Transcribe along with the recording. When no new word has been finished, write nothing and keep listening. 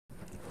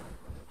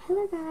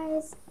Hello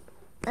guys,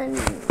 I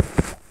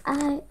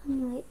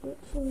am like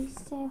literally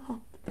so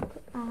happy.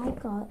 I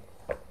got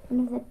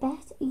one of the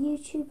best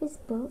YouTubers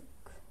book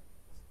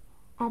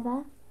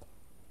ever,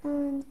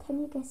 and can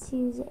you guess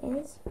whose it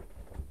is?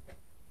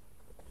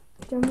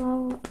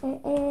 Drumroll,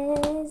 it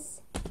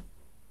is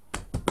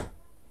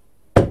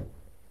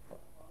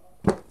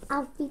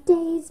Alfie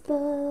Deyes'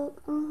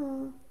 book.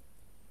 Now,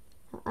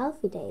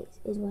 Alfie Deyes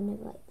is one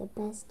of like the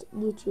best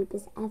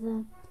YouTubers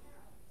ever.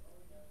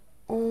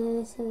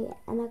 So yeah,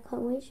 and I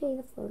can't wait to show you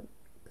the front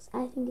because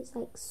I think it's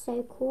like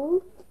so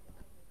cool.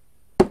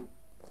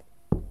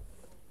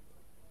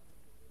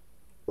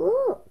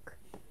 Look,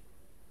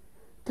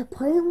 the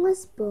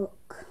pointless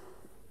book,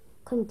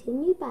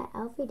 continued by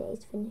Alfie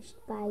Deyes, finished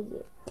by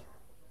you,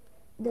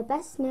 the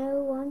best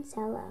no one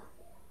seller.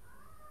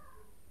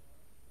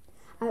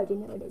 I already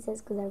know what it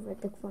says because I've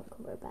read the front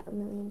cover about a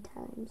million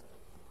times.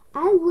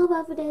 I love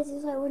Alfie Deyes.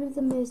 He's like one of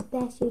the most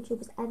best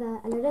YouTubers ever,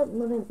 and I don't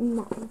love him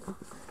now.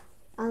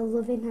 I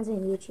love him as a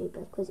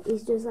YouTuber because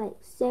he's just like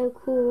so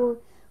cool.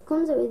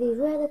 Comes up with these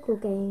really cool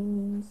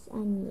games,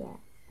 and yeah.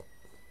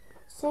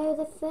 So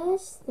the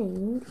first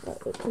thing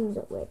that it comes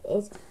up with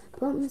is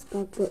Pointless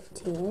Book Book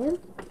 2,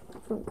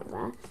 front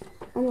cover,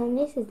 and then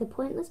this is the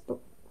Pointless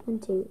Book 1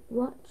 2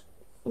 watch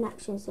in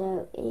action.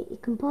 So you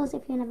can pause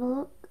if you want to have a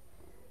look.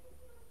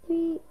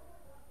 3,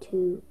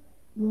 2,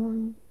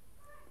 1,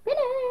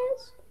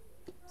 finish.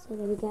 So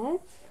there we go.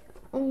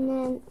 And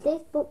then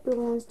this book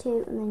belongs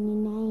to, and then your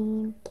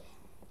name.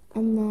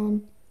 And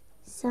then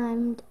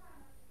signed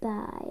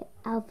by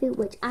Alfie,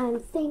 which I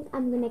think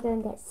I'm going to go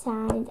and get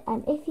signed.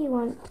 And if you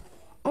want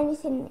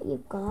anything that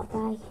you've got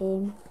by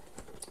him,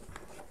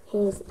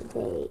 here's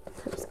the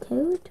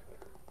postcode,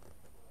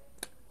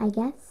 I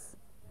guess.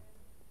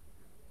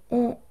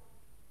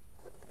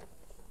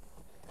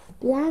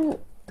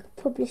 Blank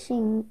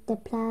Publishing, The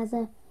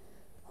Plaza,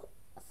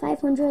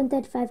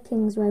 535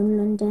 Kings Road,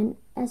 London,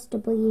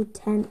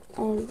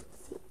 SW10OZ.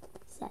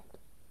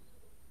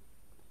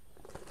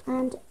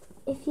 And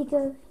if you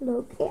go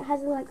look, it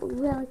has like a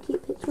really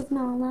cute picture of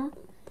Nala.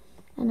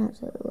 I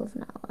absolutely love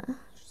Nala.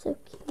 She's so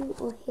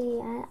cute. Or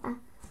here,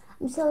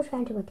 I'm still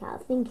trying to work out.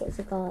 I think it's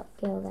a girl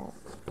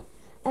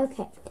there.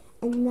 Okay,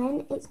 and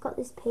then it's got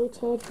this page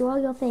here. Draw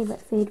your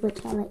favourite food,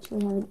 which I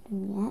literally haven't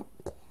done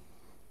yet.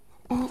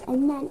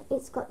 And then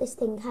it's got this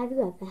thing. Have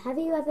you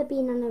ever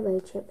been on a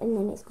road trip? And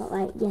then it's got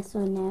like yes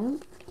or no.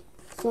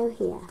 So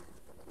here.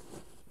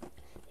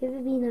 Have you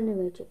ever been on a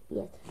road trip?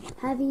 Yes.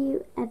 Have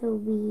you ever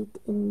weed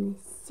in the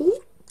sea?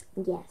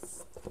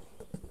 Yes.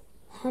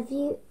 Have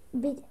you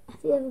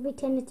ever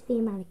pretended to be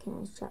a mannequin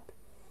in a shop?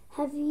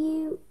 Have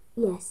you?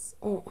 Yes.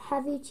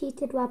 Have you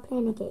cheated while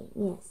playing a game?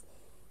 Yes.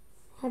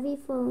 Have you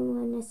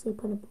fallen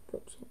asleep on a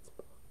public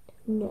transport?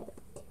 No.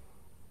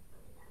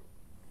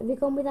 Have you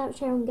gone without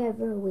showering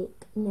over a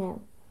week?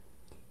 No.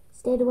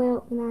 Stayed away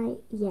all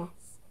night?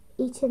 Yes.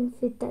 Eaten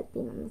food that's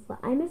been on the floor?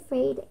 I'm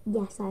afraid,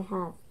 yes, I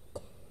have.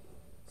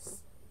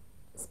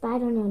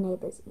 Spied on your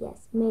neighbours?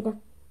 Yes. Made a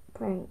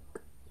prank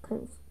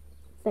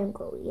phone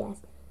call?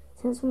 Yes.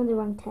 Sent someone the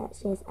wrong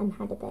text? Yes. And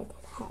had a bad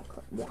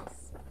haircut?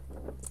 Yes.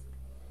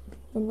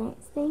 The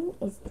next thing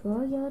is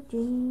draw your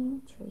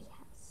dream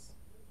treehouse.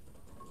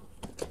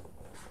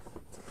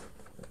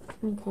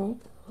 Okay.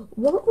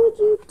 What would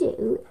you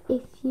do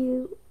if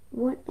you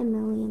won £1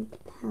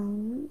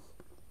 million?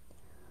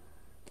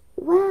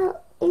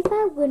 Well, if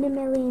I won £1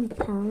 million,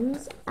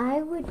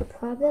 I would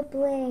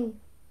probably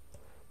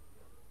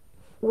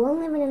 1,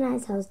 live in a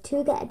nice house,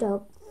 2, get a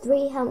dog,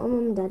 3, help my mum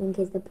and dad in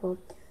case they're poor,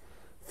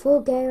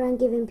 4, go around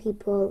giving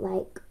people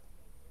like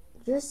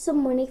just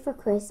some money for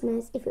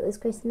Christmas if it was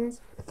Christmas.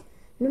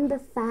 Number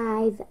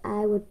 5,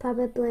 I would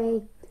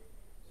probably,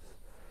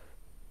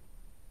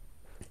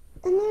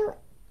 I know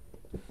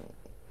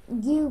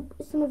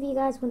some of you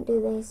guys won't do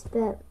this,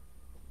 but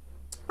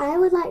I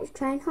would like to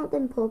try and help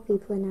them poor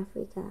people in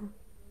Africa.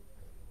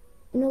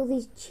 And all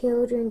these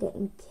children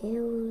getting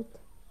killed.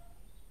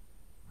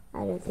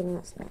 I don't think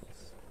that's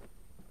nice.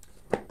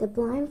 The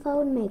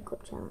blindfold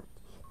makeup challenge.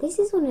 This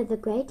is one of the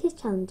greatest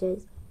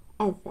challenges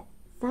ever.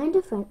 Find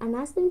a friend and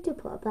ask them to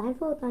put a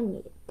blindfold on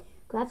you.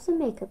 Grab some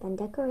makeup and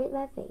decorate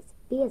their face.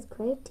 Be as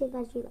creative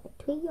as you like.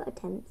 Tweet your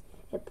attempts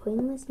at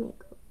pointless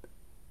makeup.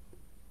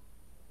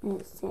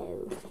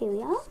 So here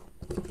we are.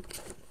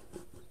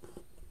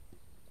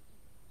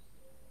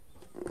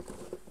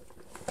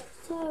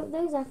 So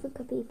those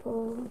Africa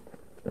people,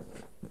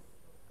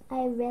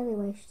 I really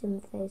wish some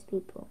of those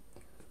people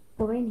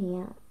or in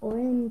here, or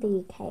in the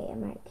UK,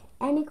 America,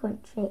 any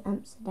country,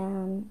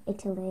 Amsterdam,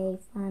 Italy,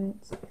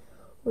 France,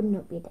 would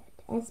not be dead.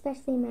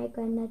 Especially my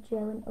granddad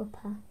Joe and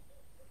Upper.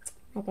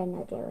 My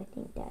granddad Joe, I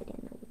think, died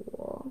in the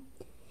war.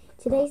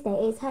 Today's day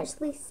is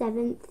actually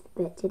 7th,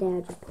 but today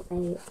I just put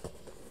 8.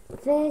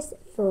 First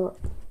for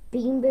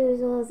Bean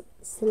Boozles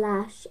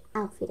 /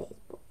 Alfie Deyes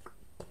book.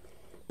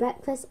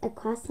 Breakfast, a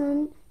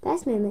croissant.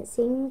 Best moment,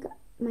 seeing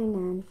my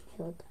nan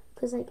Hilda.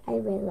 Because like I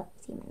really like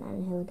to see my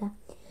nan Hilda.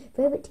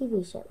 Favorite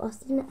TV show,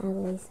 Austin and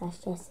Emily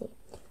 / Jessie.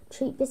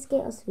 Treat,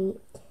 biscuit or sweet.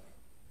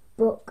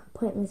 Book,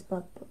 Pointless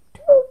Book Book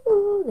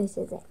 2. this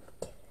is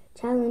it.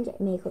 Challenge,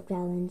 makeup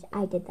challenge.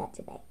 I did that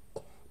today.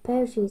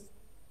 Pair of shoes,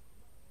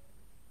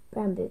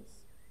 brown boots.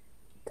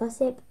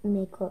 Gossip,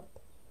 makeup.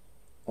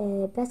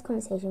 Best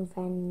conversation,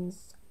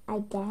 friends. I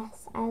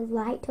guess I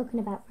like talking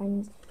about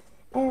friends.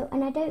 Oh,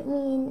 and I don't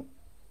mean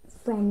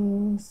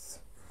Friends.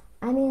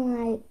 I mean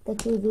like the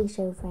TV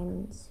show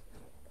Friends.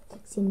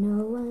 See,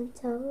 no one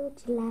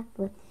told you life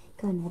was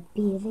gonna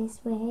be this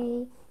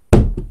way.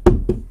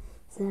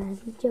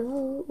 Suddenly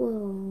Joe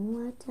won't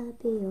want to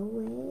be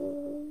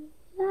away.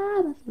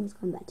 Ah, my thing's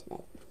gone bad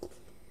today.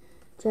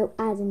 Joe,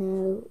 I don't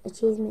know.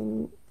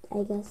 Achievement,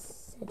 I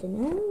guess. I don't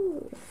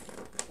know.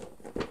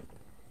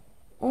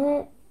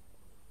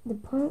 The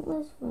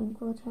pointless phone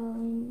call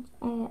challenge.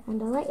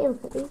 And I'll let you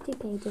look at these 2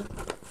 pages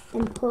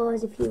and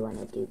pause if you want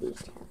to do these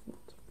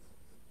challenges.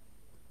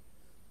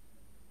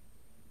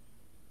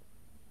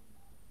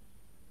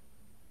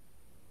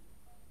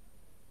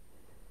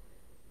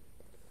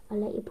 I'll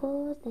let you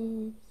pause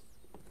this.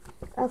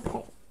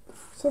 Okay,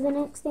 so the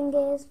next thing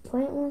is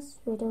pointless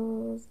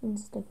riddles and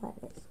stuff like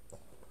this.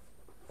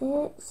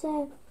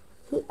 So,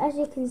 as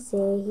you can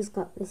see, he's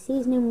got the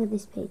seasoning with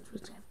this page,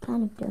 which I've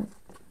kind of done.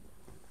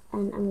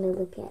 And I'm going to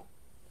look at.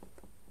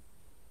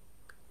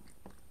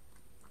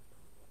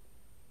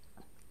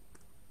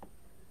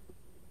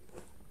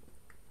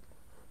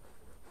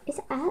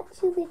 It's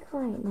actually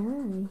quite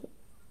nice.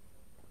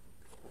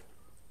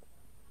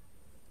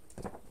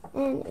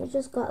 And it's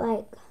just got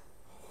like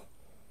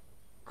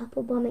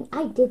apple bombing.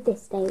 I did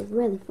this today, it was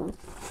really fun.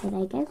 So there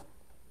you go.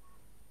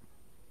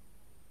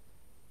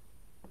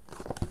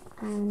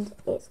 And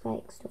it's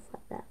like stuff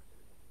like that.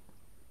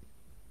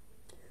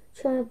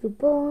 Trying to be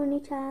Bonnie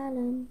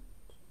challenge.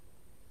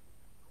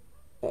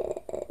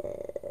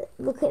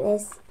 Look at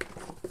this.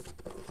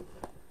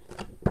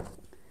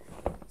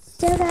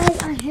 So guys,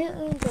 I hope you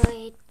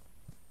enjoyed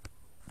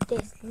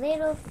this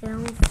little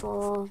film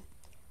for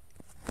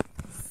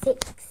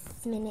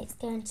 6 minutes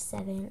going to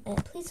 7.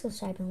 Please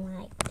subscribe and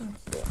like. Thank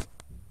you.